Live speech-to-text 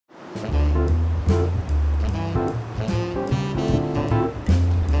What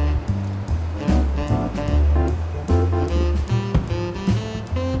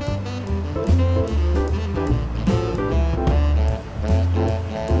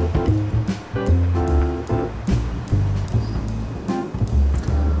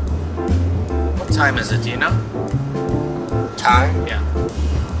time is it, do you know? Time? Yeah.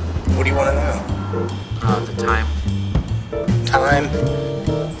 What do you want to know? The time. Time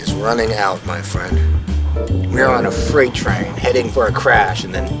is running out, my friend. We're on a freight train heading for a crash,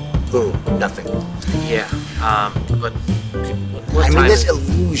 and then boom, nothing. Yeah, but what I time mean, this is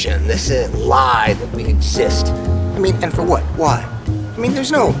illusion, this lie that we exist. I mean, and for what? Why? I mean,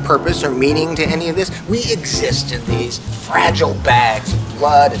 there's no purpose or meaning to any of this. We exist in these fragile bags of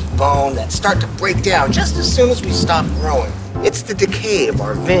blood and bone that start to break down just as soon as we stop growing. It's the decay of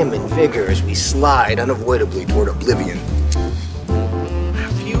our vim and vigor as we slide unavoidably toward oblivion.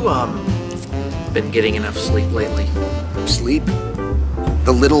 Have you, been getting enough sleep lately? Sleep?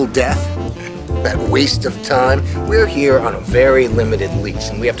 The little death? That waste of time? We're here on a very limited lease,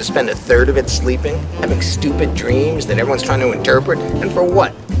 and we have to spend a third of it sleeping, having stupid dreams that everyone's trying to interpret, and for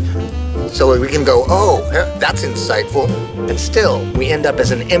what? So we can go, oh, that's insightful, and still, we end up as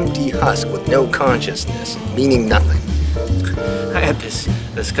an empty husk with no consciousness, meaning nothing. I had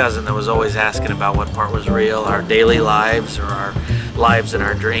this cousin that was always asking about what part was real, our daily lives or our lives in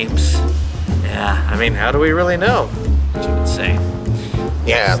our dreams. Yeah, I mean, how do we really know? What you would say.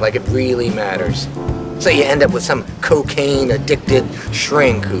 Yeah, like it really matters. So you end up with some cocaine-addicted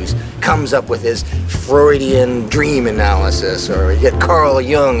shrink who comes up with his Freudian dream analysis, or you get Carl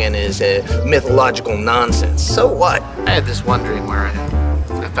Jung and his mythological nonsense. So what? I had this one dream where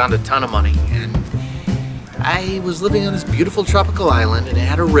I found a ton of money, and I was living on this beautiful tropical island, and it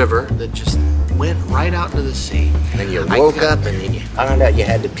had a river that just went right out into the sea. And you woke up and then you found out you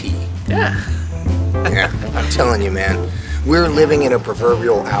had to pee. Yeah. Yeah, I'm telling you, man. We're living in a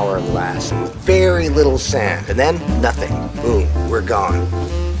proverbial hourglass and with very little sand, and then nothing. Boom, we're gone.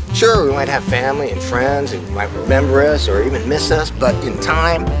 Sure, we might have family and friends who might remember us or even miss us, but in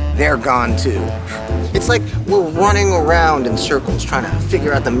time, they're gone too. It's like we're running around in circles trying to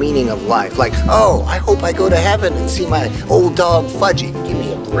figure out the meaning of life. Like, oh, I hope I go to heaven and see my old dog Fudgy. Give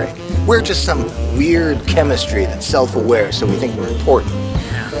me a break. We're just some weird chemistry that's self-aware, so we think we're important.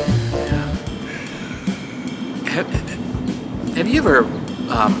 Have you ever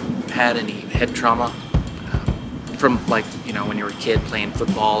had any head trauma from, like, you know, when you were a kid playing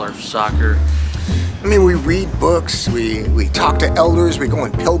football or soccer? I mean, we read books, we talk to elders, we go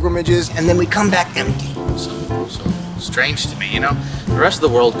on pilgrimages, and then we come back empty. So strange to me, you know? The rest of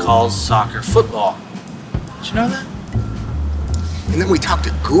the world calls soccer football. Did you know that? And then we talk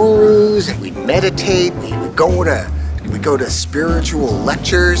to gurus, and we meditate, we go to spiritual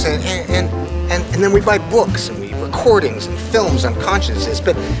lectures, and then we buy books, and we recordings and films on consciousness,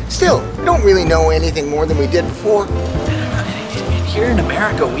 but still, we don't really know anything more than we did before. And here in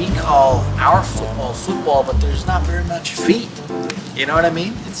America, we call our football, but there's not very much feet. You know what I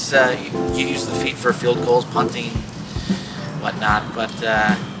mean? It's you use the feet for field goals, punting, whatnot, but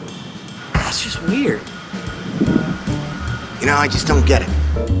that's just weird. You know, I just don't get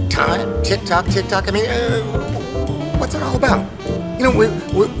it. Time, tick-tock, tick-tock, I mean, what's it all about? You know,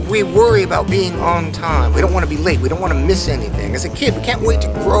 we worry about being on time. We don't want to be late. We don't want to miss anything. As a kid, we can't wait to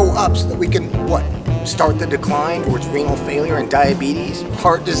grow up so that we can, what, start the decline towards renal failure and diabetes,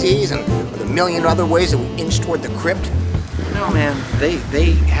 heart disease, and the million other ways that we inch toward the crypt. No, man,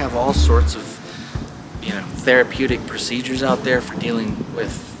 they have all sorts of, you know, therapeutic procedures out there for dealing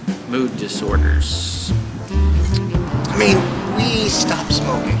with mood disorders. I mean, we stop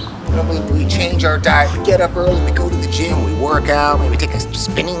smoking. You know, we change our diet, we get up early, we go to the gym, we work out, maybe take a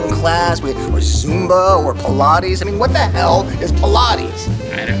spinning class, or Zumba, or Pilates. I mean, what the hell is Pilates?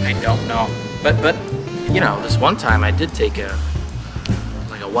 I don't know. But you know, this one time I did take a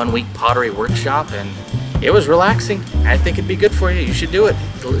 1-week pottery workshop, and it was relaxing. I think it'd be good for you. You should do it.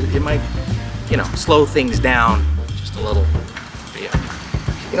 It might, you know, slow things down just a little. Yeah.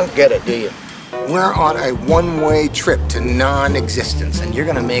 You don't get it, do you? We're on a one-way trip to non-existence, and you're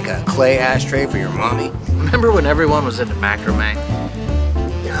gonna make a clay ashtray for your mommy? Remember when everyone was into macrame?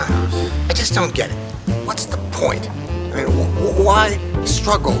 Yeah, I just don't get it. What's the point? I mean, why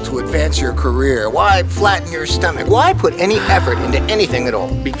struggle to advance your career? Why flatten your stomach? Why put any effort into anything at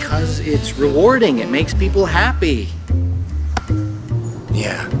all? Because it's rewarding. It makes people happy.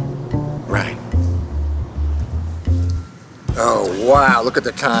 Yeah, right. Oh, wow, look at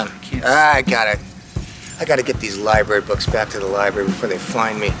the time. I gotta get these library books back to the library before they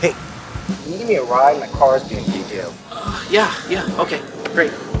find me. Hey, can you give me a ride? My car's being detailed. Yeah, okay,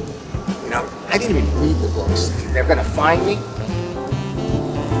 great. Now, I didn't even read the books. They're gonna find me.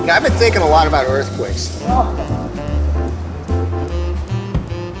 You know, I've been thinking a lot about earthquakes.